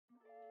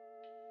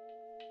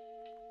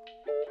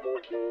Hey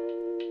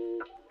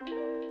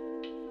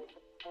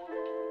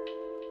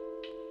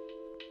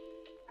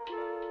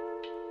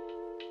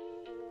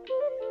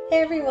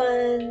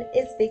everyone,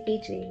 it's Vicky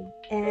G,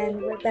 and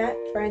we're back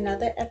for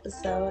another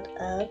episode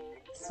of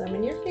Swim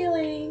in Your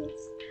Feelings.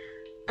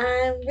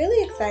 I'm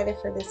really excited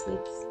for this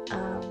week's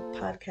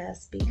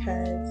podcast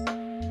because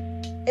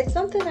it's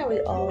something that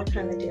we all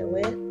kind of deal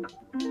with,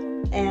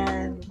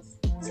 and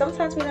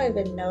sometimes we don't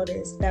even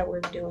notice that we're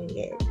doing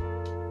it.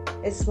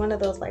 It's one of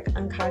those like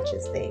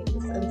unconscious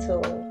things until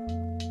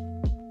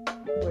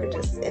we're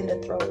just in the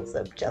throes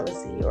of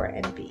jealousy or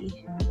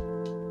envy.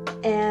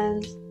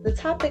 And the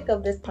topic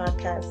of this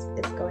podcast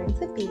is going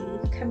to be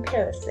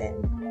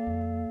comparison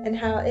and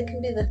how it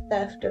can be the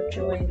theft of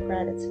joy and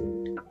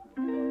gratitude.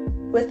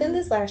 Within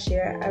this last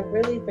year, I've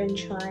really been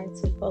trying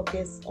to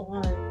focus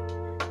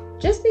on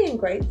just being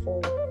grateful,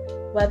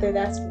 whether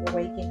that's for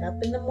waking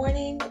up in the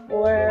morning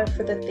or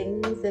for the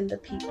things and the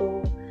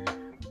people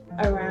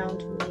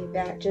around me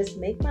that just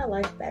make my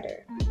life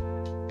better.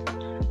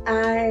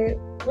 I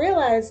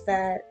realized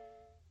that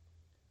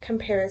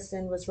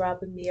comparison was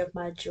robbing me of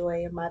my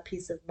joy and my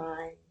peace of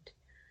mind,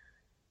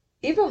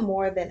 even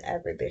more than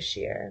ever this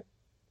year.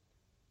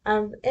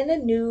 I'm in a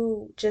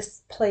new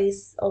just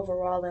place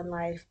overall in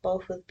life,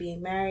 both with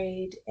being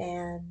married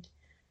and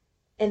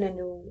in a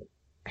new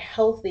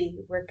healthy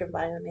work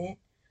environment.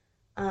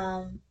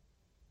 Um,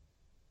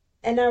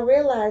 and I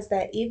realized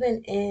that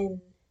even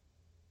in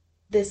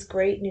this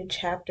great new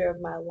chapter of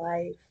my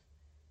life,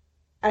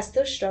 I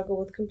still struggle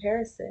with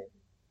comparison.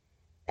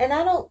 And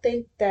I don't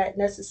think that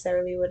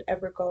necessarily would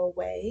ever go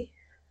away,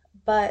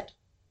 but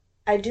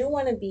I do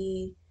want to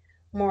be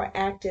more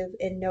active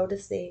in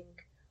noticing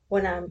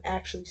when I'm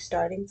actually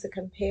starting to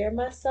compare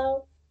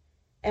myself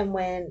and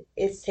when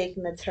it's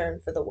taking a turn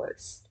for the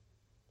worst.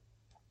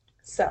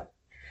 So,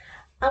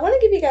 I want to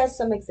give you guys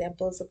some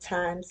examples of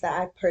times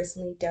that I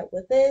personally dealt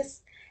with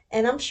this,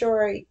 and I'm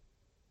sure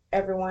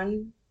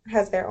everyone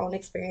has their own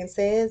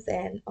experiences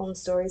and own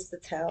stories to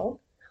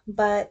tell.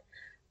 But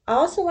I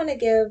also want to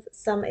give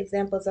some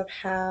examples of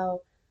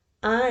how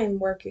I'm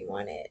working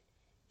on it.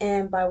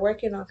 And by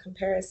working on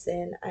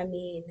comparison, I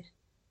mean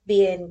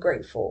being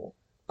grateful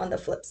on the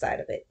flip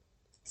side of it.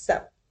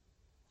 So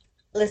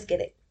let's get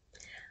it.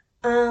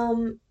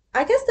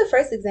 I guess the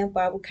first example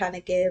I would kind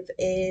of give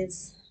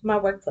is my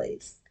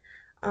workplace.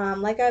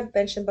 Like I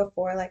mentioned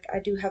before, like I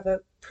do have a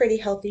pretty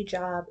healthy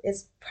job.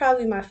 It's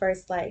probably my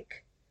first,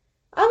 like,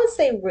 I would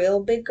say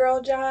real big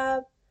girl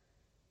job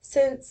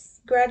since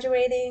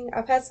graduating.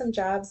 I've had some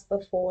jobs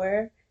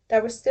before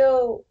that were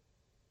still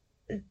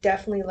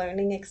definitely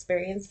learning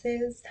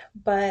experiences,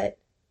 but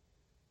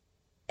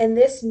in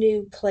this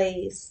new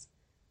place,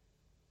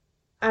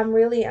 I'm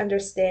really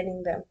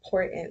understanding the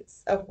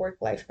importance of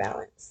work-life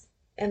balance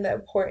and the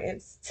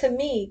importance to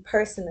me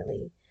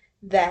personally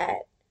that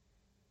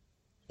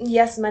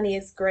yes, money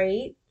is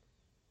great,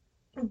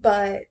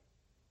 but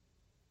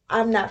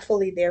I'm not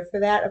fully there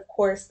for that. Of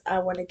course, I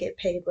want to get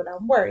paid what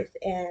I'm worth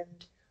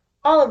and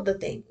all of the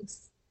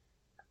things.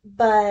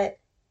 But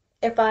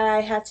if I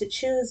had to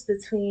choose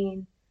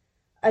between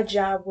a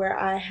job where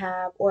I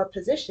have, or a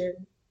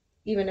position,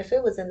 even if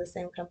it was in the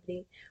same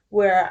company,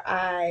 where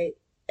I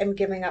am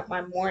giving up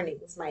my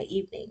mornings, my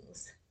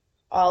evenings,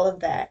 all of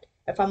that.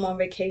 If I'm on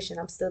vacation,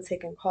 I'm still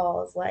taking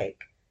calls like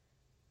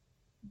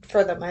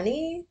for the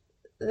money,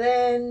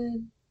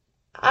 then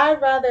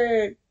I'd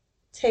rather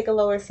take a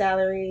lower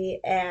salary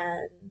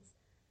and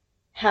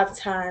have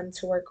time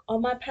to work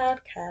on my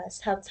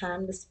podcast, have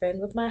time to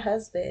spend with my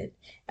husband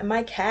and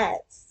my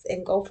cats,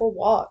 and go for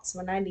walks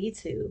when I need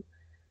to.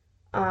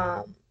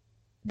 Um,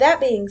 that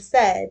being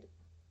said,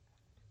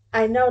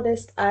 I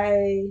noticed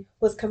I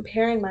was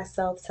comparing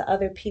myself to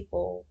other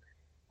people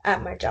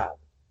at my job.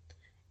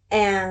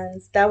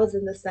 And that was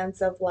in the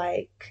sense of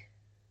like,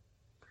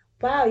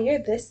 wow, you're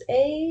this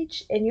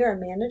age and you're a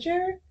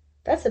manager?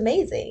 That's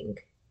amazing.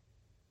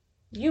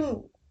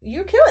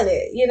 You're killing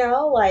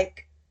it,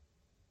 like,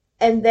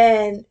 and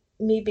then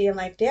me being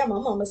like, damn,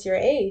 I'm almost your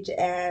age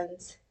and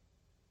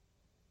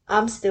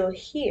I'm still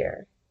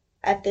here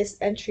at this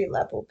entry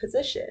level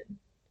position.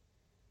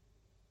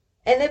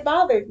 And it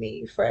bothered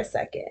me for a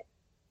second.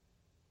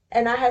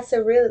 And I had to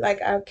really, like,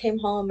 I came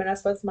home and I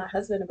spoke to my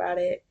husband about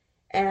it.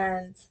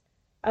 And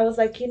I was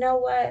like, you know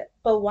what?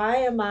 But why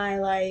am I,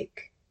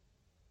 like,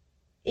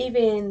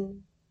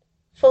 even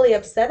fully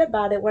upset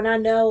about it when I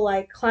know,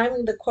 like,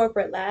 climbing the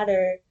corporate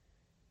ladder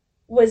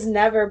was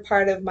never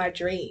part of my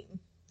dream?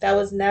 That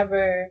was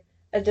never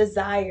a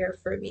desire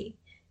for me.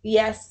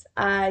 Yes,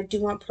 I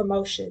do want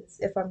promotions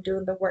if I'm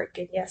doing the work.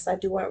 And yes, I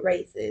do want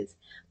raises.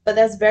 But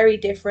that's very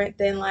different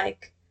than,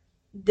 like,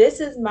 this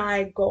is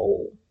my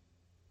goal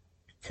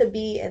to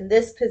be in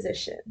this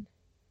position.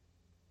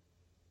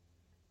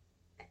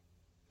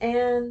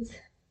 And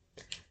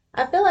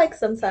I feel like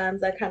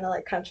sometimes I kind of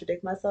like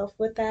contradict myself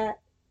with that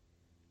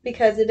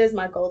because it is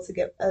my goal to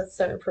get a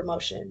certain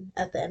promotion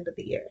at the end of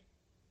the year.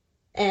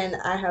 And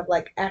I have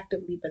like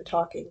actively been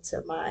talking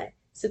to my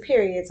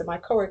superiors and my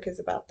coworkers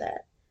about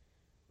that.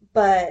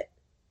 But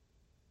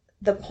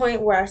the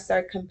point where I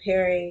start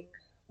comparing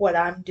what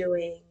I'm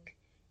doing,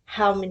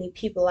 how many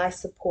people I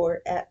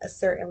support at a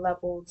certain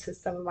level to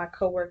some of my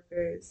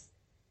coworkers,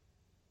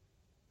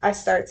 I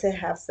start to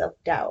have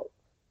self-doubt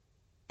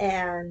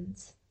and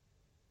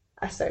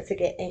I start to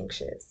get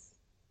anxious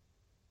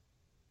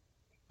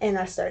and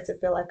I start to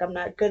feel like I'm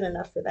not good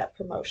enough for that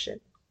promotion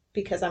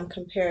because I'm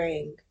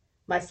comparing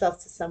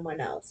myself to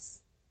someone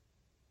else.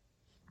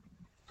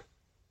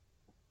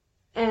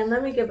 And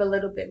let me give a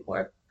little bit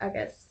more, I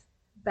guess,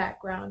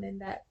 background in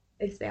that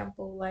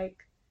example.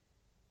 Like,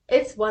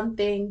 it's one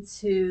thing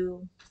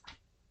to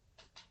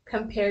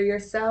compare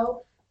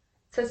yourself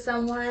to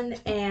someone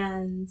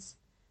and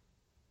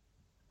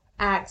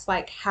ask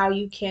like how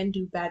you can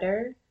do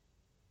better.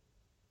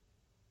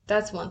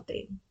 That's one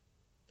thing.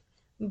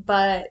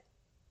 But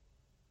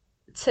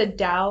to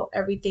doubt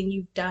everything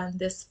you've done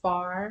this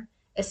far,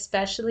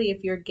 especially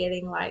if you're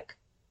getting like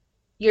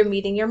you're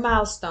meeting your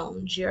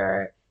milestones,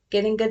 you're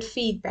getting good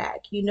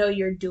feedback, you know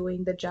you're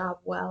doing the job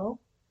well,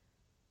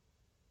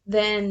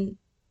 then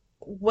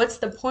what's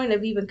the point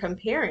of even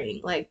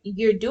comparing? Like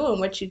you're doing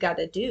what you got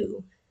to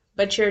do,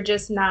 but you're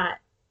just not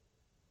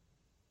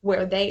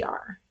where they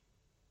are.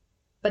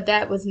 But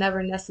that was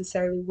never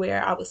necessarily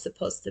where I was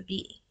supposed to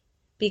be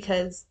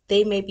because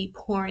they may be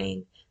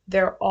pouring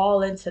their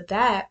all into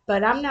that,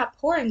 but I'm not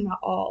pouring my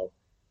all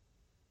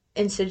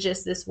into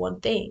just this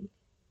one thing.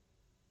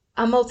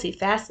 I'm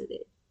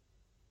multifaceted.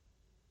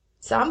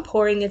 So I'm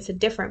pouring into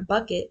different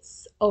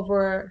buckets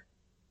over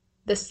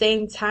the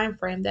same time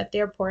frame that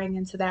they're pouring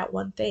into that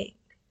one thing.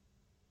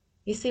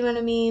 You see what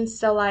I mean?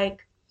 So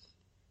like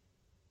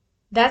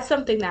that's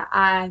something that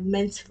I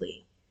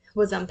mentally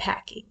was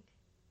unpacking.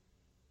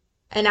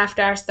 And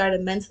after I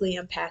started mentally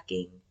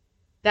unpacking,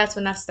 that's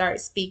when I started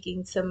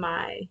speaking to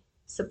my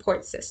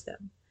support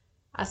system.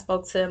 I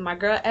spoke to my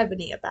girl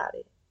Ebony about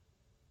it.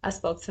 I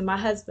spoke to my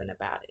husband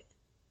about it.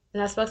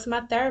 And I spoke to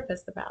my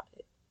therapist about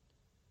it.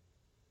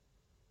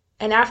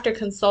 And after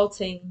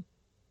consulting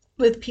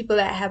with people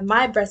that have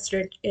my best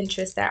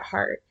interest at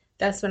heart,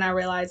 that's when I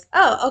realized,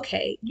 oh,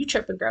 okay, you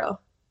tripping,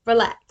 girl.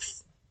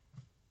 Relax.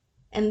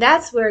 And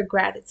that's where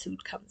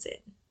gratitude comes in.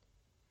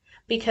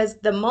 Because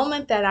the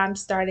moment that I'm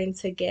starting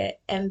to get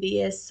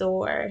envious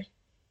or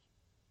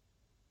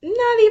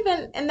not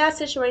even in that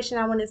situation,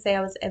 I wouldn't say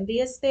I was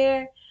envious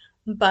there,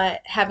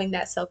 but having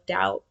that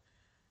self-doubt,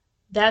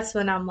 that's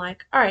when I'm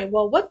like, all right,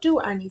 well, what do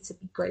I need to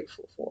be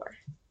grateful for?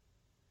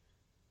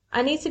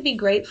 I need to be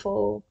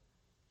grateful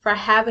for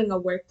having a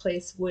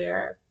workplace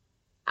where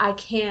I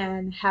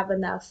can have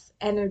enough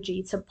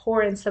energy to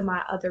pour into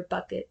my other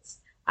buckets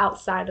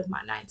outside of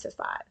my 9 to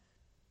 5.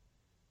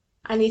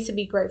 I need to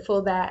be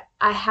grateful that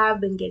I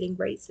have been getting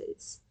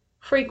raises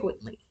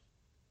frequently.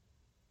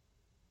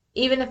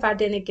 Even if I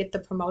didn't get the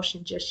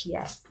promotion just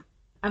yet,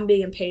 I'm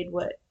being paid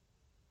what,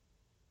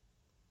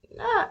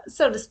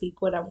 so to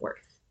speak, what I'm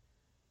worth.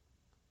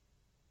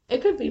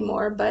 It could be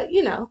more, but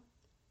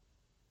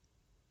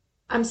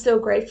I'm still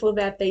grateful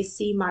that they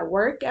see my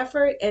work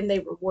effort and they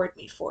reward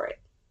me for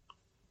it.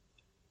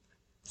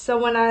 So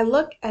when I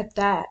look at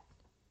that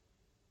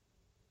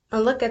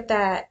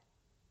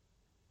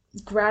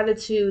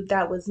gratitude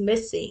that was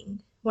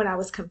missing when I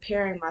was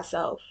comparing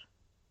myself,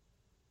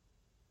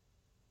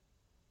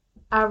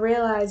 I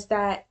realized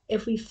that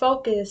if we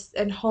focus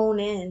and hone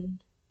in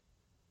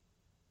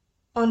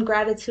on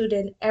gratitude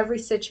in every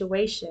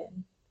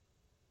situation,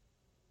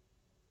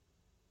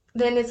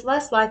 then it's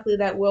less likely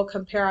that we'll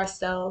compare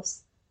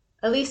ourselves,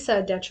 at least to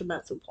a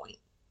detrimental point.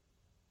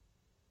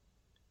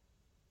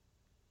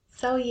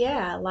 So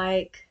yeah,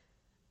 like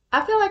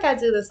I feel like I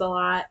do this a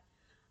lot.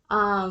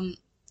 Um,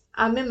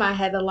 I'm in my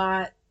head a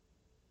lot,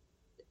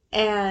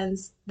 and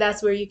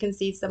that's where you can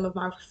see some of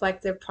my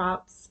reflective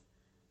prompts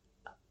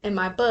in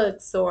my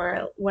books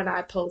or when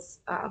I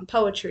post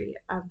poetry.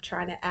 I'm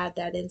trying to add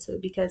that into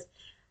it because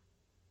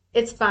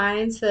it's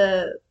fine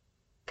to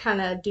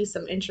kind of do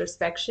some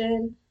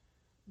introspection,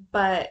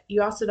 but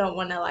you also don't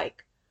want to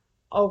like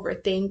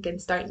overthink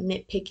and start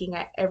nitpicking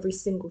at every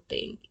single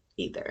thing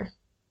either.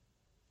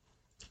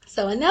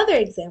 So another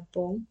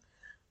example,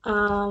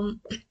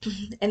 um,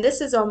 and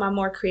this is on my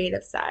more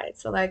creative side.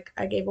 So like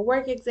I gave a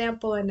work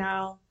example and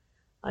now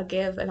I'll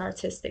give an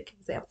artistic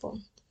example.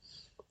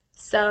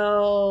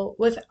 So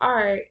with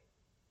art,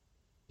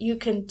 you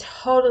can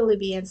totally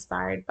be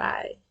inspired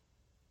by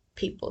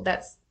people.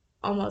 That's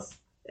almost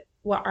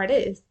what art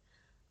is.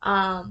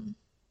 Um,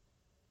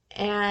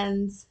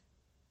 and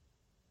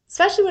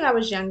especially when I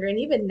was younger and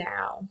even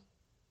now,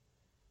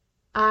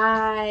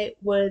 I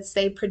would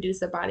say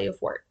produce a body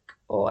of work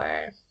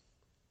or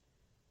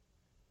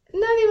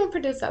not even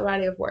produce a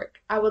body of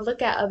work. I would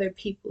look at other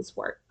people's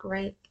work,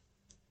 right?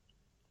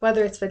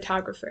 Whether it's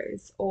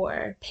photographers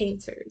or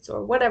painters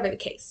or whatever the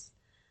case.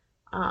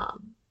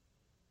 Um,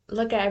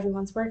 Look at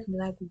everyone's work and be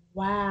like,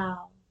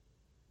 wow,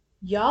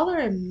 y'all are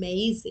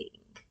amazing.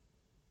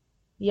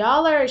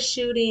 Y'all are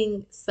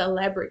shooting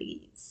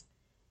celebrities.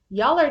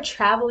 Y'all are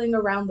traveling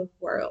around the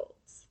world.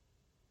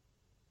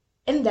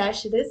 And that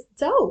shit is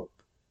dope.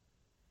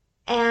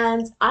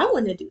 And I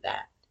want to do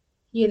that,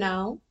 you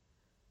know?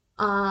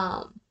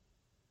 Um,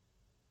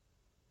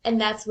 And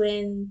that's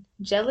when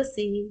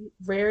jealousy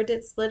reared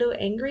its little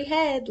angry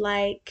head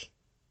like,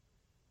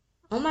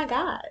 oh my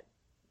God,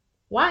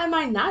 why am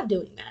I not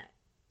doing that?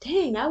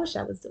 Dang, I wish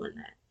I was doing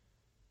that.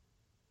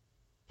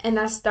 And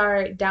I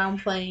start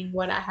downplaying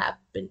what I have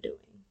been doing.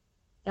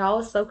 It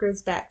always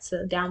circles back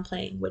to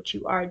downplaying what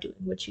you are doing,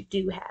 what you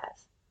do have,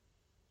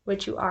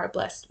 what you are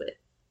blessed with.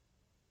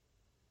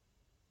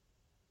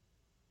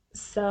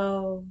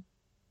 So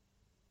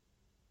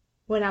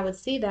when I would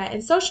see that,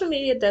 and social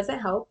media doesn't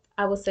help,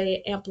 I would say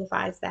it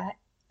amplifies that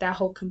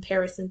whole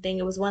comparison thing.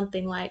 It was one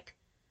thing like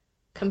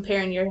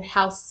comparing your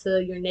house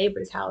to your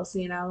neighbor's house,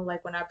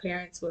 like when our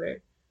parents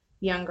were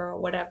younger or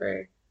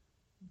whatever.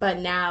 But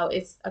now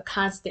it's a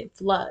constant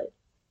flood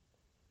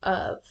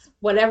of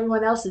what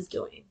everyone else is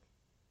doing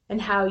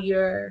and how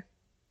you're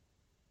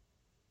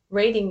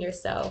rating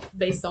yourself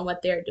based on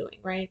what they're doing,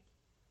 right?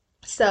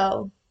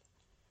 So,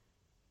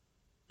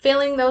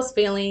 feeling those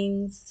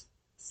feelings,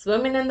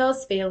 swimming in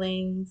those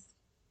feelings,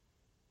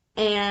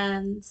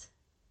 and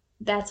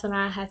that's when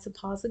I had to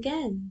pause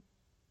again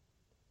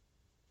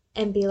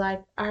and be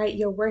like, all right,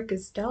 your work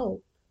is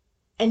dope.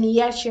 And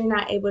yes, you're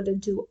not able to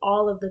do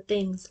all of the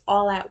things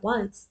all at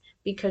once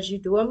because you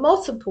do a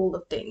multiple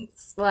of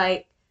things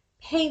like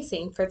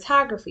painting,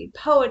 photography,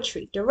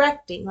 poetry,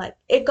 directing, like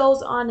it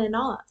goes on and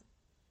on.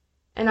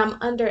 And I'm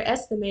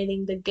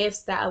underestimating the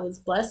gifts that I was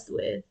blessed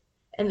with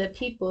and the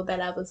people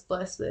that I was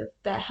blessed with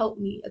that helped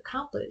me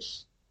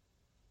accomplish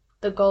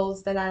the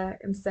goals that I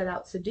am set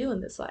out to do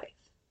in this life.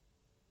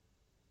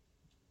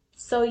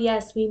 So,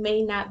 yes, we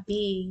may not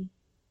be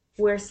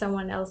where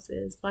someone else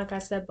is, like I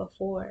said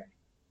before,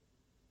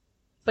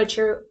 but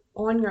you're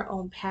on your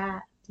own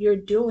path. You're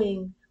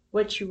doing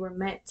what you were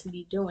meant to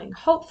be doing,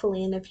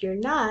 hopefully. And if you're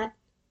not,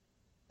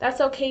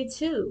 that's okay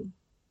too,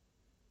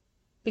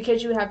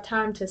 because you have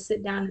time to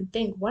sit down and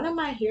think, what am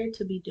I here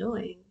to be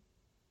doing?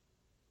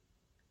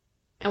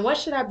 And what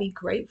should I be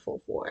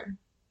grateful for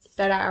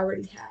that I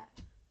already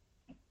have?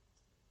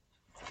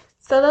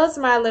 So those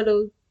are my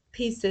little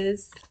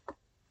pieces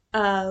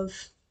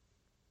of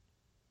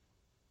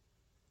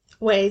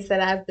ways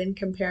that I've been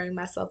comparing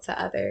myself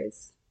to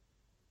others.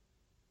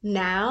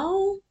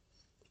 Now,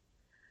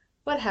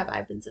 what have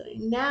I been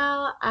doing?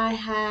 Now I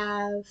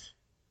have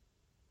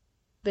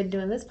been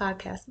doing this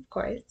podcast, of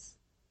course,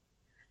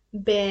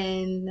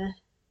 been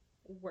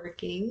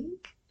working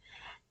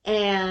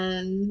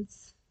and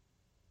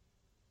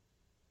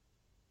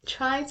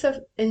trying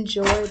to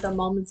enjoy the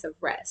moments of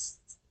rest.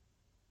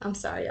 I'm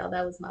sorry, y'all,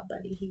 that was my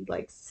buddy. He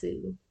likes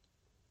to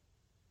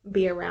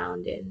be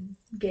around and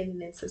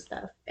getting into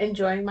stuff.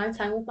 Enjoying my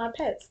time with my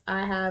pets.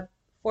 I have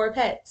 4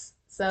 pets,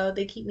 so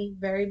they keep me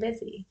very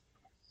busy.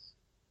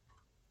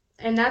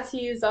 And not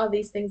to use all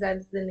these things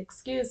as an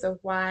excuse of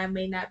why I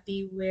may not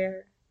be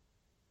where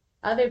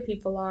other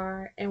people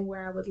are and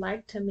where I would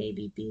like to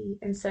maybe be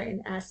in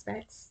certain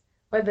aspects,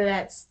 whether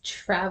that's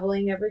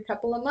traveling every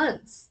couple of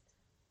months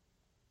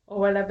or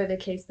whatever the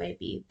case may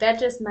be. That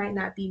just might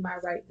not be my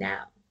right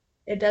now.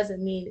 It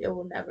doesn't mean it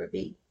will never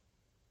be.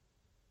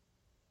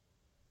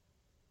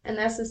 And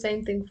that's the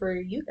same thing for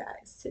you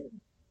guys, too.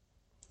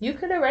 You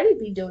could already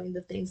be doing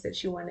the things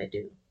that you want to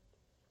do.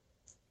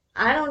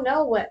 I don't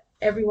know what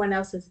everyone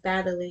else is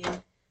battling,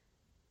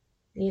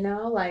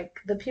 like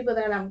the people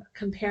that I'm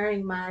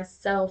comparing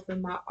myself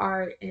and my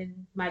art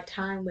and my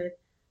time with,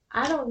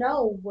 I don't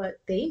know what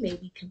they may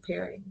be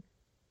comparing.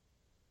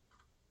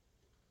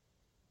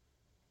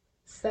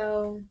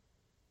 So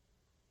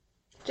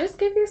just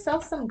give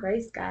yourself some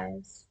grace,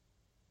 guys.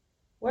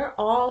 We're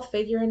all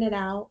figuring it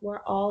out.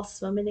 We're all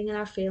swimming in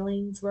our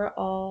feelings. We're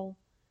all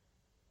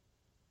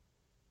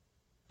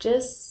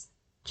just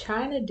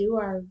trying to do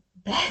our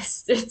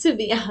best, to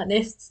be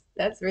honest.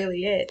 That's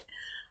really it.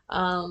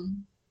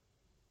 Um,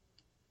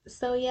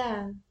 so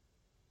yeah,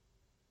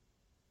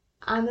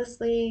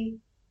 honestly,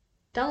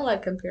 don't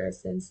let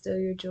comparison steal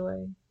your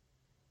joy.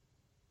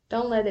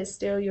 Don't let it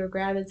steal your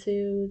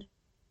gratitude.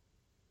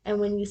 And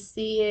when you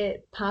see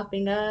it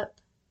popping up,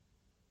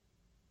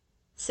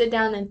 sit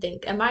down and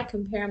think, am I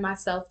comparing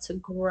myself to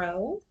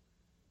grow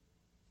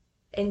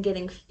and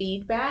getting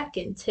feedback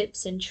and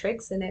tips and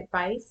tricks and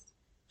advice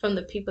from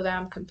the people that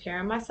I'm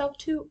comparing myself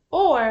to?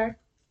 Or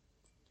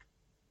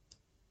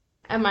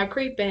am I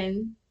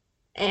creeping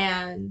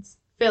and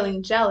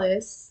feeling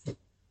jealous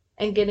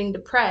and getting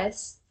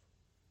depressed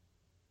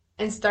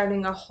and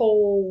starting a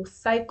whole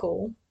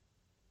cycle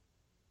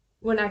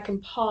when I can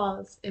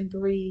pause and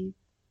breathe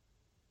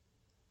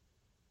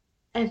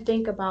and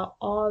think about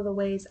all the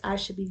ways I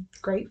should be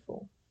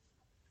grateful?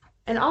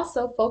 And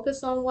also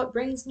focus on what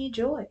brings me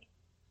joy.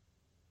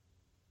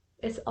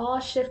 It's all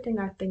shifting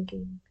our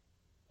thinking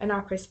and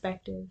our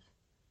perspective.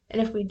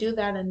 And if we do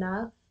that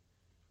enough,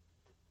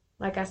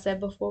 like I said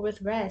before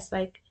with rest,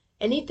 like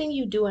anything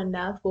you do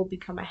enough will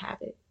become a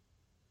habit.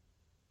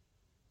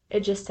 It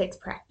just takes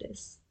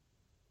practice.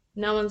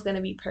 No one's going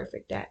to be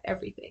perfect at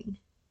everything.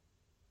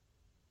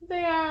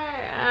 They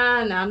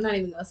are, no, I'm not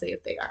even going to say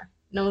if they are.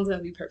 No one's going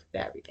to be perfect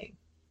at everything.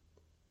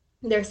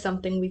 There's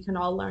something we can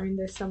all learn,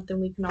 there's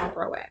something we can all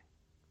grow at.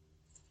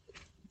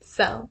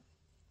 So,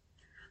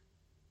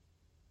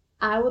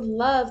 I would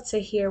love to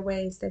hear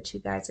ways that you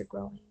guys are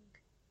growing.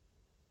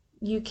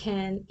 You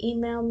can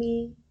email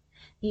me,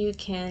 you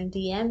can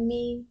DM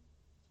me.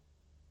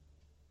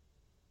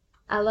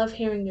 I love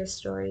hearing your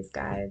stories,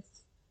 guys,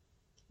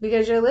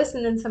 because you're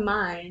listening to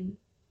mine,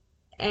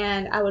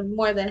 and I would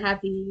more than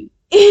happy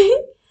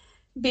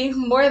be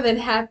more than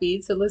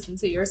happy to listen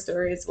to your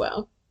story as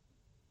well.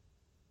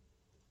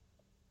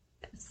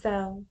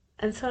 So,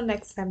 until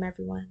next time,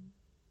 everyone,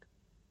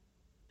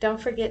 don't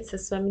forget to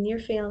swim in your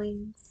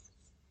feelings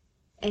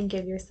and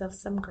give yourself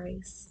some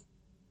grace.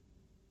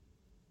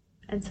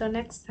 Until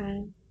next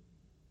time,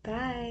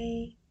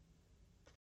 bye.